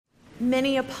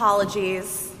Many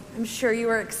apologies. I'm sure you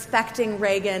were expecting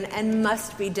Reagan and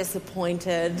must be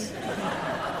disappointed.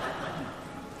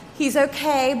 He's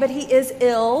okay, but he is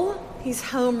ill. He's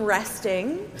home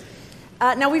resting.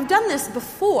 Now, we've done this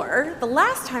before. The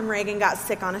last time Reagan got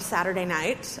sick on a Saturday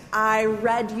night, I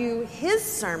read you his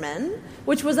sermon,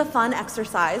 which was a fun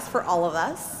exercise for all of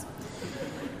us.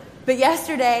 But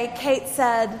yesterday, Kate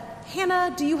said,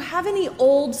 "Hannah, do you have any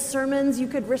old sermons you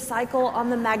could recycle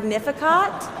on the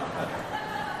Magnificat?"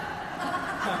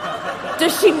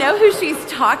 Does she know who she's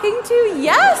talking to?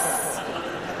 Yes!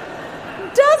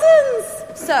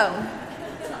 Dozens! So,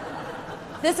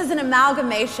 this is an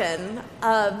amalgamation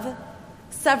of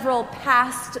several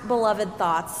past beloved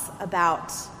thoughts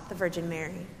about the Virgin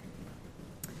Mary.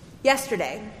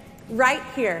 Yesterday, right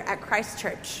here at Christ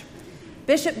Church,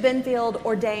 Bishop Benfield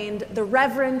ordained the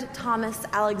Reverend Thomas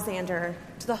Alexander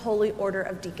to the Holy Order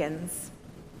of Deacons.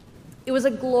 It was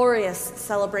a glorious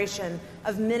celebration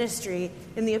of ministry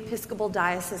in the Episcopal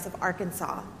Diocese of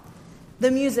Arkansas.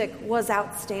 The music was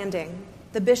outstanding,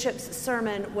 the bishop's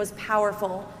sermon was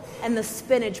powerful, and the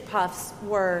spinach puffs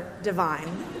were divine.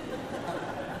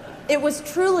 It was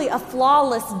truly a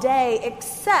flawless day,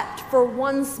 except for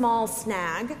one small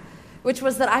snag, which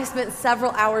was that I spent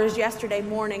several hours yesterday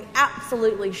morning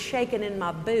absolutely shaking in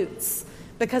my boots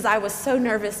because I was so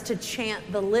nervous to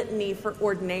chant the litany for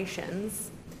ordinations.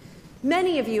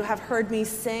 Many of you have heard me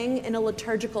sing in a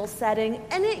liturgical setting,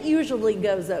 and it usually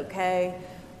goes okay,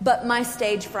 but my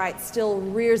stage fright still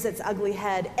rears its ugly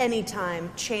head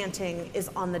anytime chanting is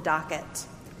on the docket.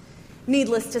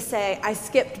 Needless to say, I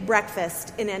skipped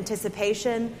breakfast in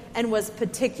anticipation and was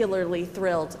particularly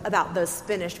thrilled about those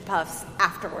spinach puffs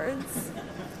afterwards.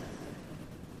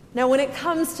 Now, when it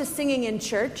comes to singing in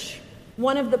church,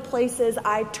 one of the places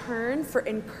I turn for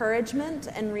encouragement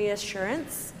and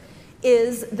reassurance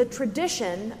is the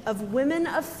tradition of women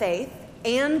of faith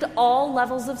and all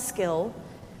levels of skill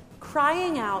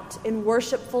crying out in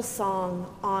worshipful song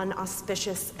on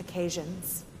auspicious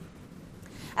occasions.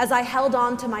 As I held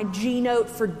on to my G note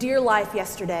for dear life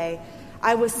yesterday,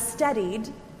 I was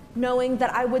steadied, knowing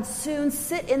that I would soon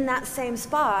sit in that same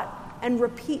spot and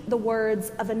repeat the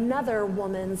words of another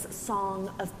woman's song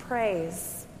of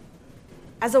praise.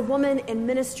 As a woman in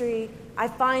ministry, I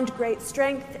find great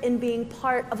strength in being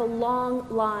part of a long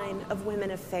line of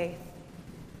women of faith.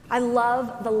 I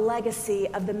love the legacy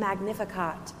of the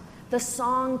Magnificat, the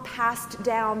song passed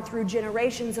down through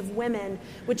generations of women,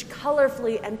 which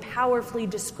colorfully and powerfully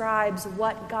describes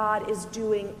what God is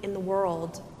doing in the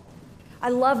world. I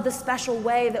love the special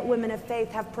way that women of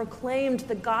faith have proclaimed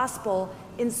the gospel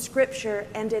in Scripture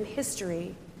and in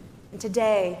history. And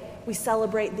today, we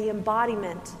celebrate the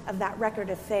embodiment of that record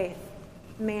of faith,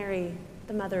 Mary,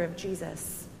 the mother of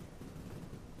Jesus.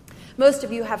 Most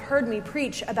of you have heard me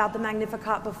preach about the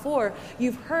Magnificat before.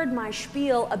 You've heard my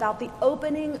spiel about the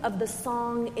opening of the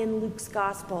song in Luke's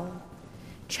Gospel.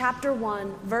 Chapter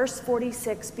 1, verse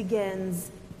 46 begins,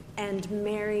 "And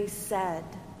Mary said."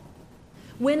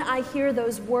 When I hear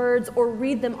those words or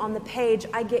read them on the page,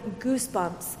 I get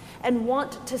goosebumps and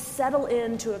want to settle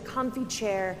into a comfy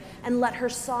chair and let her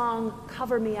song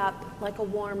cover me up like a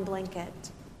warm blanket.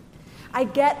 I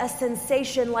get a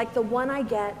sensation like the one I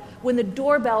get when the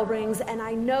doorbell rings and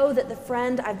I know that the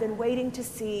friend I've been waiting to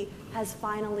see has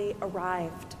finally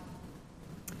arrived.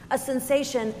 A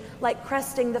sensation like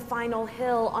cresting the final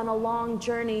hill on a long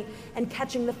journey and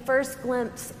catching the first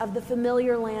glimpse of the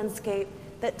familiar landscape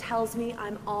that tells me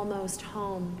I'm almost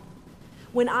home.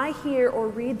 When I hear or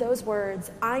read those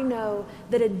words, I know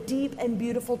that a deep and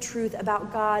beautiful truth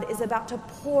about God is about to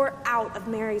pour out of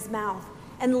Mary's mouth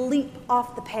and leap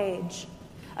off the page,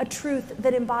 a truth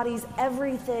that embodies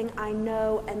everything I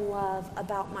know and love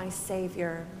about my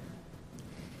Savior.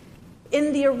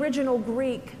 In the original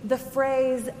Greek, the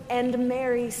phrase, "and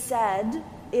Mary said,"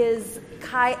 is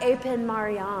kai epen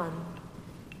Marian.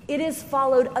 It is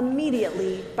followed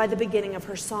immediately by the beginning of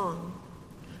her song.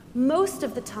 Most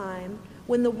of the time,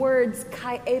 when the words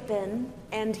kai epen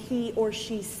and he or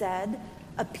she said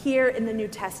appear in the New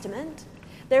Testament,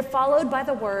 they're followed by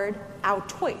the word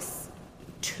autois,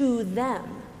 to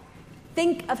them.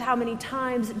 Think of how many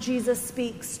times Jesus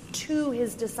speaks to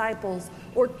his disciples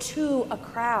or to a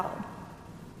crowd.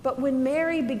 But when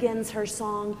Mary begins her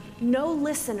song, no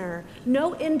listener,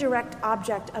 no indirect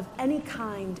object of any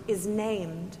kind is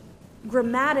named.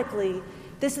 Grammatically,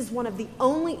 this is one of the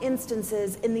only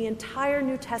instances in the entire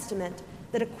New Testament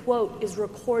that a quote is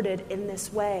recorded in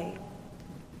this way.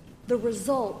 The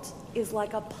result is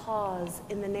like a pause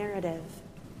in the narrative.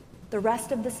 The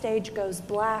rest of the stage goes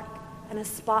black, and a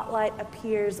spotlight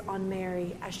appears on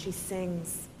Mary as she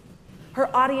sings.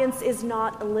 Her audience is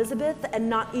not Elizabeth and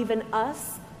not even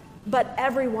us, but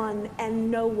everyone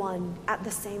and no one at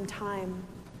the same time.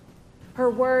 Her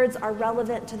words are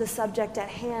relevant to the subject at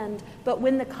hand, but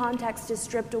when the context is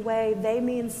stripped away, they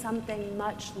mean something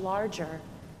much larger.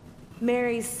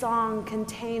 Mary's song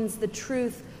contains the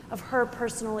truth of her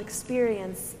personal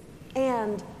experience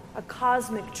and a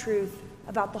cosmic truth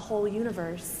about the whole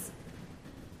universe.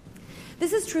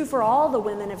 This is true for all the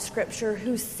women of Scripture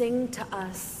who sing to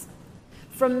us.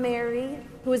 From Mary,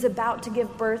 who is about to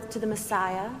give birth to the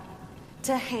Messiah,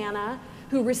 to Hannah,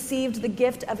 who received the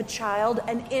gift of a child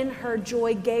and in her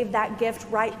joy gave that gift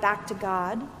right back to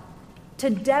God, to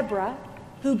Deborah,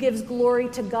 who gives glory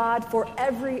to God for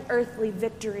every earthly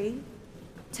victory,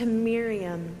 to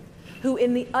Miriam, who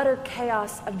in the utter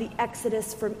chaos of the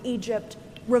exodus from Egypt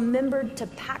remembered to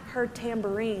pack her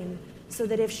tambourine so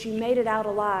that if she made it out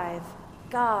alive,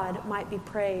 God might be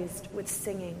praised with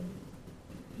singing.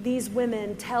 These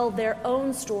women tell their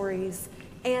own stories,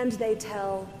 and they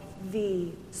tell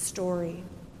the story.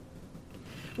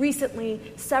 Recently,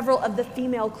 several of the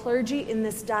female clergy in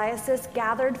this diocese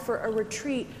gathered for a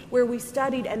retreat where we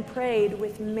studied and prayed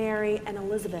with Mary and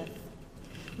Elizabeth.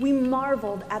 We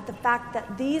marveled at the fact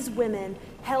that these women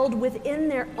held within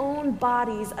their own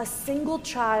bodies a single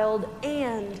child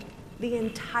and the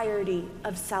entirety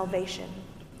of salvation.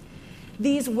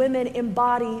 These women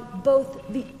embody both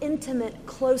the intimate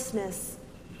closeness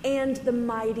and the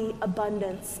mighty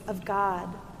abundance of God.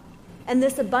 And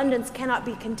this abundance cannot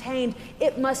be contained.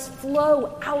 It must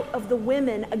flow out of the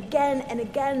women again and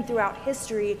again throughout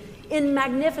history in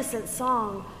magnificent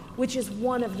song, which is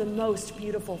one of the most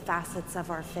beautiful facets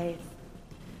of our faith.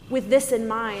 With this in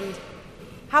mind,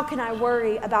 how can I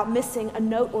worry about missing a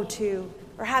note or two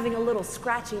or having a little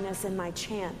scratchiness in my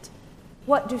chant?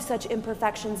 What do such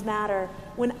imperfections matter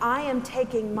when I am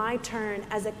taking my turn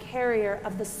as a carrier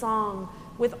of the song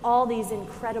with all these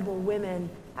incredible women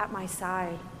at my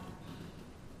side?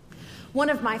 One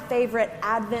of my favorite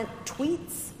Advent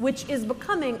tweets, which is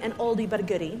becoming an oldie but a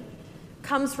goodie,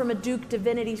 comes from a Duke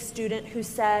Divinity student who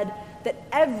said that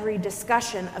every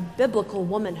discussion of biblical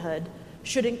womanhood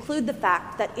should include the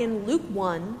fact that in Luke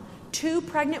 1, 2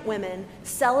 pregnant women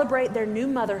celebrate their new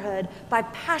motherhood by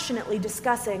passionately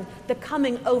discussing the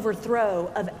coming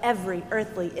overthrow of every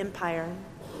earthly empire.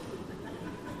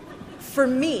 For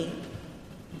me,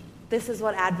 this is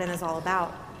what Advent is all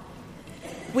about.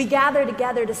 We gather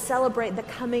together to celebrate the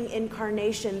coming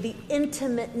incarnation, the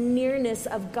intimate nearness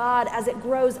of God as it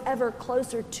grows ever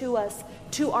closer to us,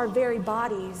 to our very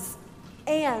bodies.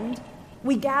 And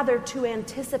we gather to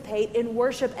anticipate in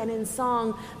worship and in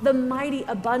song the mighty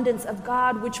abundance of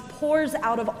God which pours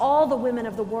out of all the women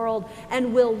of the world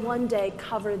and will one day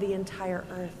cover the entire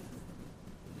earth.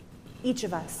 Each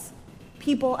of us,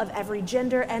 people of every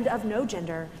gender and of no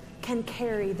gender, can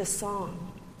carry the song.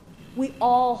 We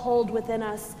all hold within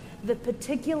us the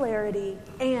particularity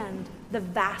and the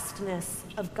vastness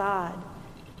of God,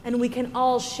 and we can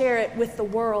all share it with the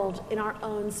world in our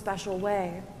own special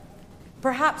way.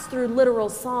 Perhaps through literal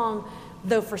song,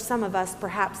 though for some of us,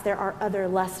 perhaps there are other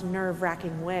less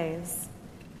nerve-wracking ways.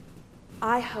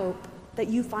 I hope that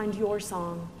you find your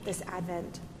song this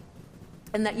Advent,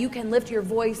 and that you can lift your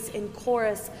voice in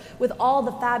chorus with all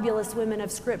the fabulous women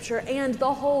of Scripture and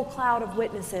the whole cloud of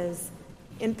witnesses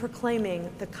in proclaiming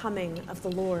the coming of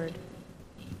the Lord.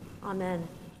 Amen.